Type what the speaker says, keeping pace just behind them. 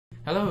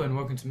Hello and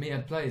welcome to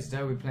MeatHead Plays.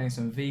 Today we're playing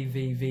some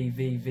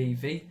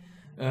VVVVVV.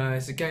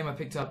 It's a game I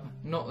picked up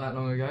not that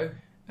long ago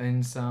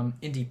in some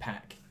indie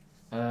pack.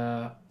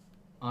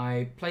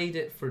 I played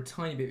it for a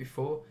tiny bit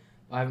before,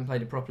 but I haven't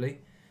played it properly.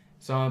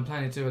 So I'm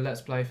planning to do a let's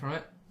play from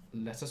it.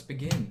 Let us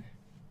begin.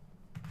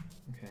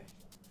 Okay.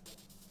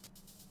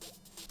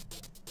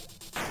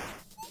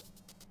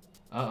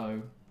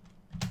 Uh-oh.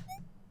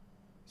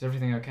 Is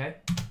everything okay?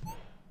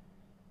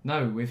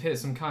 No, we've hit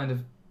some kind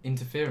of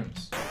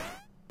interference.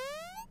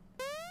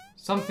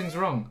 Something's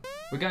wrong.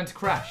 We're going to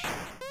crash.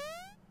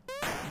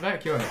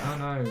 Evacuate. Oh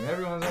no,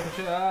 everyone's on the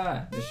shit.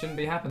 Ah, this shouldn't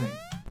be happening.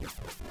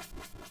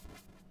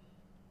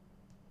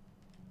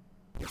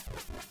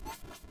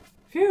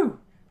 Phew,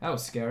 that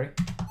was scary.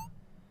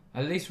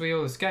 At least we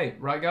all escaped,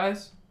 right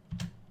guys?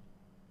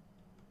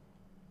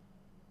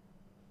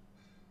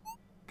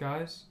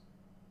 Guys?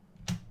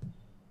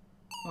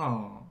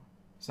 Oh,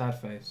 sad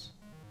face.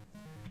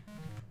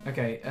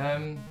 Okay,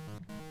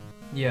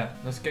 yeah,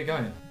 let's get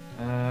going.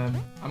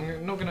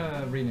 I'm not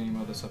gonna read any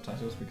more of the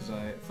subtitles because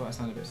I thought I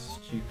sounded a bit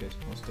stupid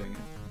whilst doing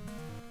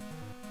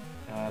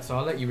it. So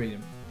I'll let you read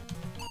them.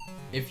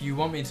 If you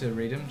want me to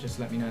read them, just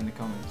let me know in the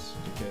comments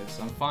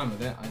because I'm fine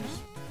with it. I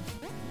just,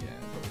 yeah,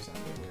 it probably sounds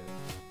a bit weird.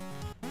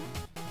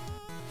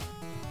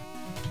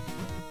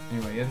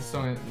 Anyway, yeah, this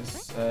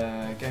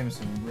game has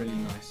some really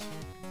nice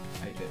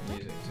 8-bit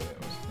music to it.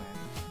 I was playing.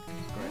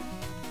 It's great.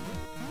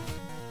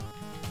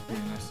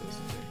 Really nice to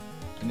listen to,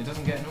 and it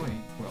doesn't get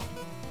annoying. Well,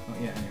 not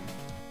yet anyway.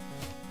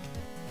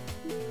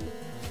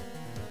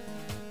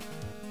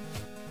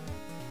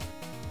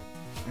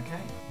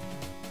 Okay.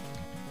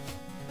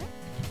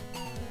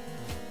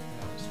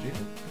 That was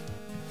stupid.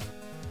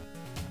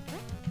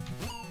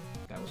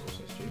 That was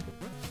also stupid.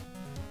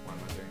 Why am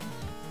I doing this?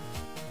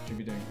 Should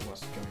be doing it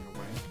whilst going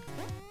away.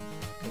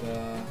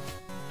 But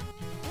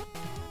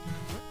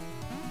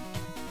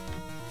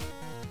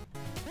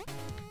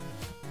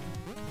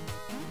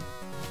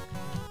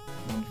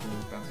wonderful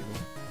bouncy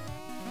ball.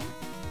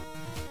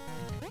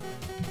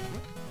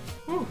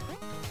 Whew.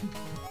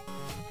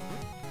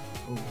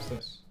 Oh, what's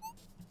this?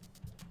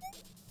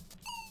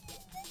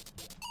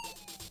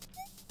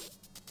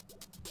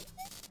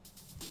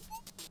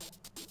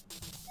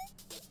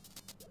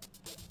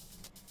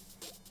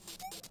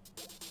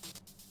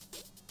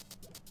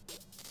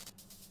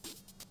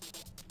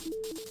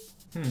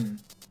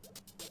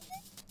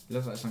 It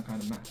looks like some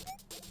kind of map.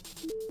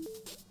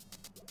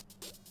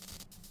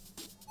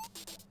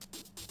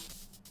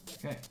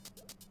 Okay.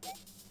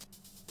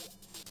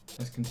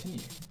 Let's continue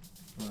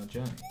on our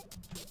journey.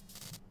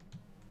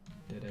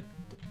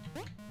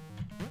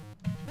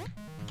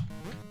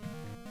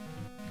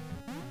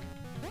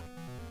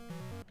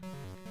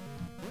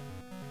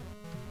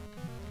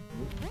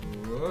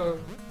 Whoa.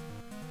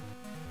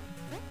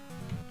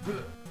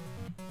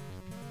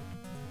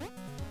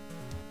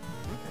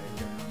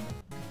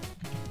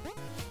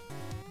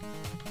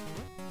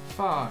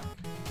 Fuck!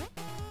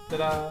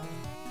 Ta-da! Oh,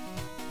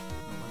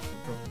 that's the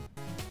problem.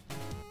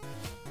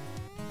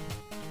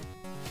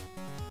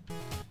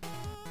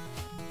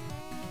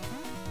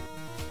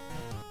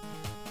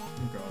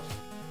 Oh god.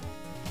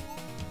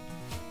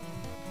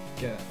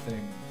 Get that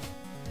thing.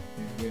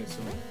 These weird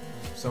sort of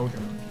soldier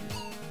monkeys.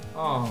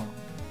 Oh!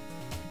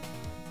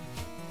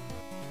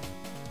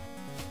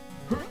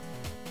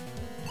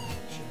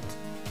 Shit.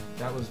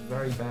 That was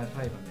very bad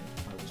play by me.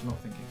 I was not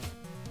thinking.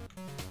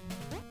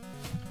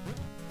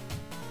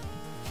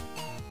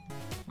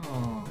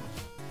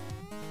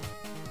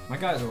 My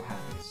guy's all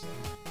happy, so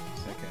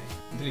it's okay.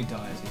 Until he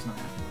dies, he's not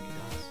happy when he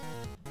dies.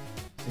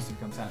 Since he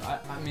becomes sad.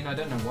 I mean, I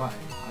don't know why.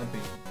 I'd be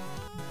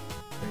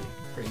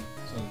pretty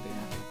solidly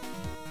happy.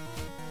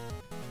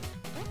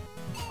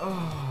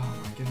 Oh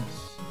my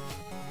goodness.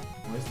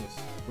 What is this?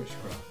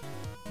 Witchcraft.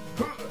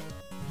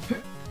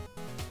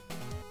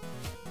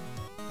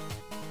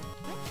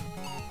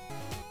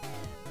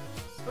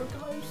 So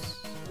close!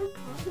 So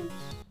close!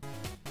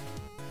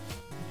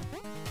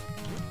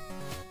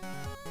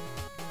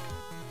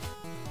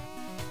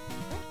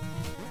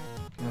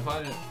 If I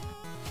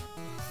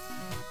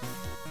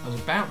was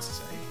about to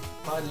say,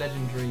 if I had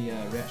legendary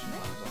reaction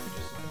times, I could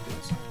just like do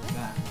something like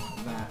that,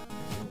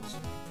 and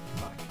awesome.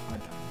 Like, I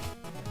don't.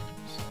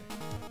 So.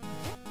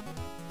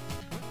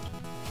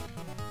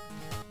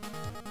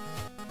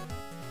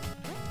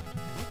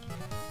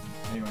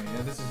 Anyway,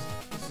 yeah, this is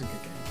a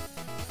good game.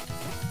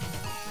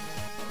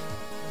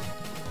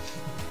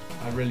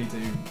 I really do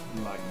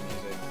like the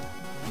music.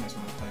 It makes me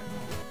want to play it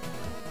more.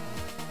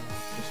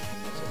 Just for the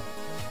music.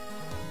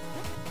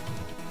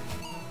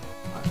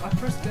 I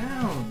pressed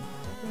down!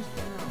 I pressed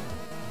down.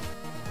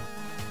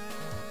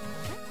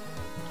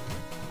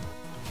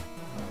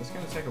 Alright, it's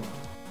gonna take a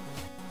while.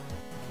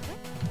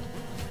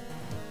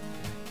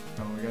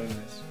 Come on, we gotta do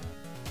this.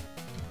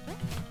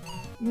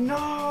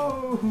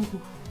 No!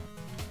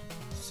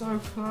 So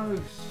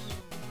close!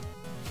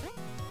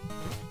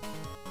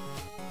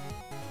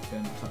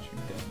 Better not touch me,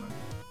 dead man.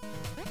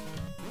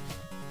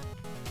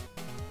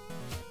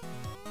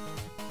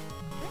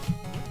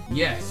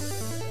 Yes!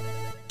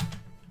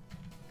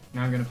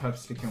 Now I'm gonna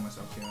purposely kill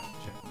myself here.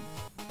 Checkpoint.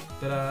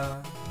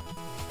 Ta-da!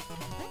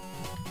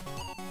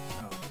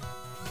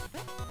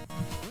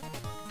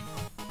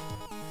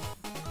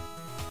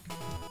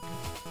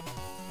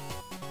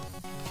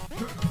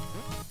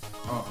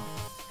 Oh.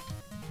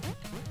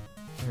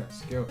 Look at that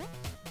skill.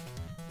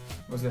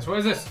 What's this? What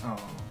is this? Oh.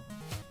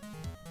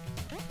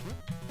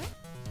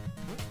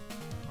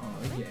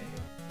 Oh, yeah.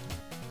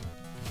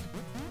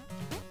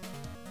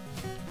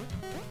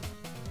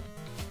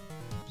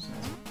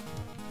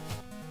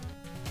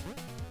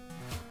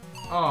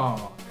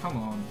 Oh, come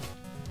on.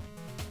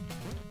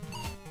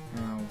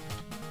 Ow.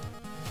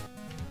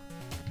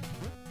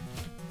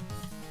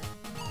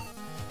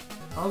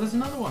 Oh, there's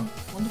another one.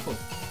 Wonderful.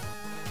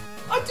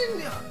 I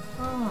didn't.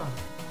 Ah.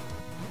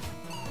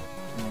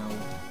 Ow.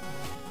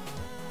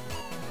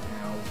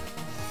 Ow.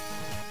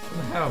 What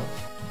the hell?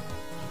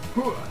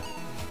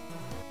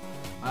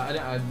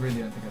 I really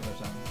don't think I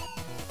touched that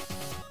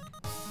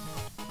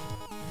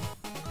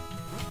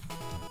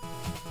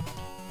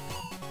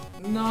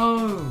one.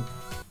 No!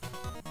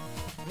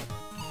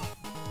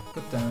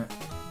 God damn it.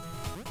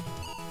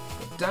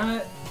 God damn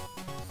it.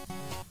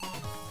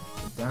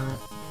 God damn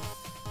it.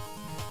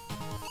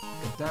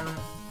 God damn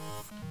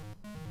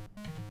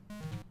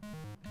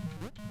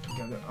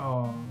it.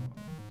 Oh.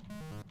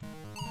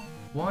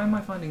 Why am I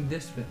finding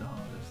this bit the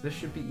hardest? This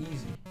should be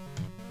easy.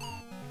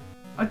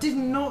 I did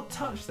not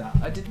touch that.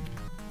 I didn't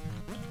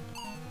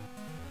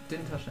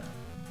touch that.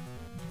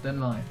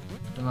 Don't lie.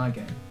 Don't lie,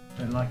 game.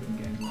 Don't like it when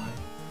games lie.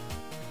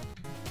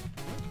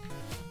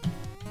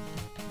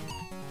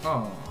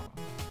 Oh.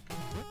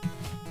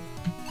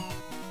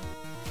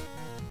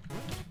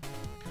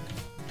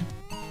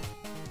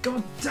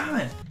 God damn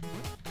it!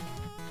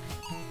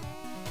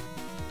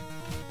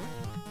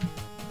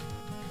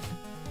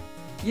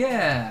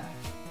 Yeah!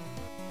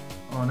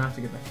 Oh, now I have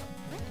to get back up.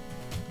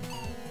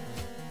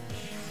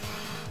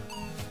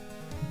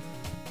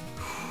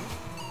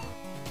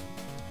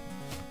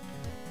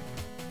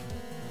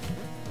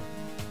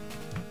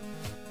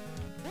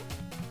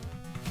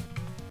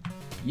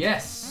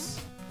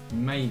 Yes!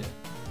 Made it.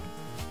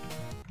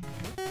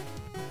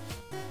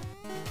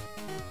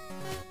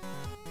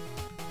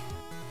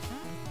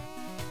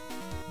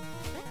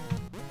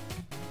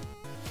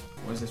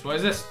 What is this? What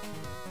is this?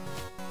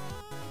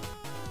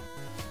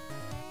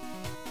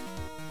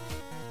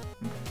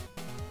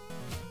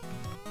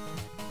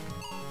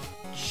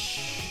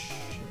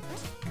 Shit.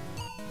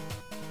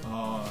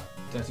 Oh,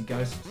 dirty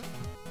ghost.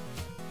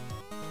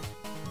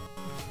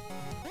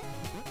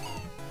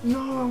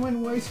 No, I went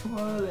way too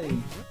early.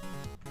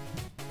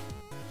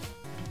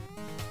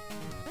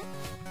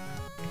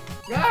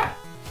 Ah!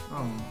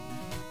 Oh.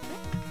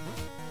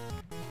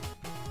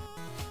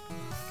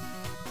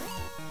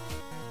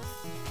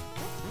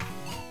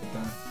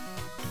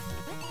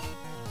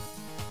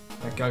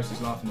 That ghost is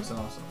laughing his ass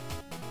off.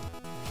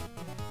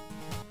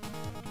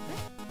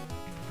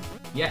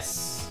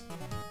 Yes!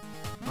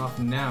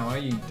 Laughing now, are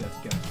you,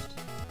 dirty ghost?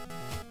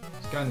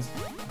 Let's go and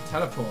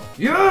teleport.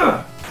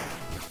 Yeah!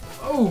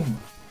 Boom!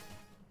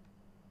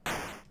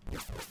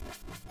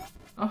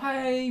 Oh,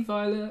 hey,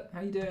 Violet.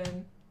 How you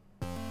doing?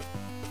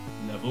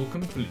 Level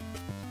complete.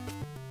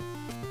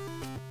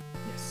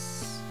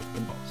 Yes,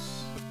 the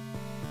boss.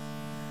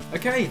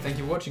 Okay, thank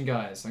you for watching,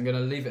 guys. I'm going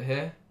to leave it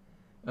here.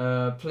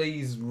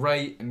 Please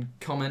rate and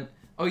comment.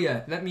 Oh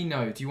yeah, let me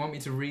know. Do you want me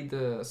to read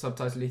the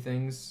subtitle-y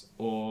things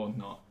or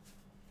not?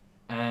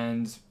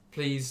 And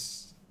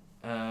please,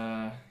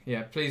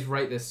 yeah, please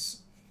rate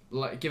this.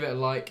 Give it a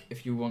like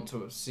if you want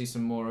to see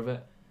some more of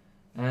it.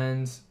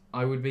 And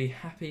I would be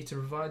happy to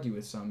provide you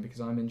with some because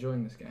I'm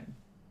enjoying this game.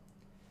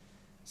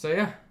 So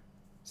yeah,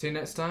 see you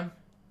next time.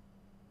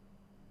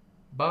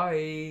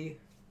 Bye.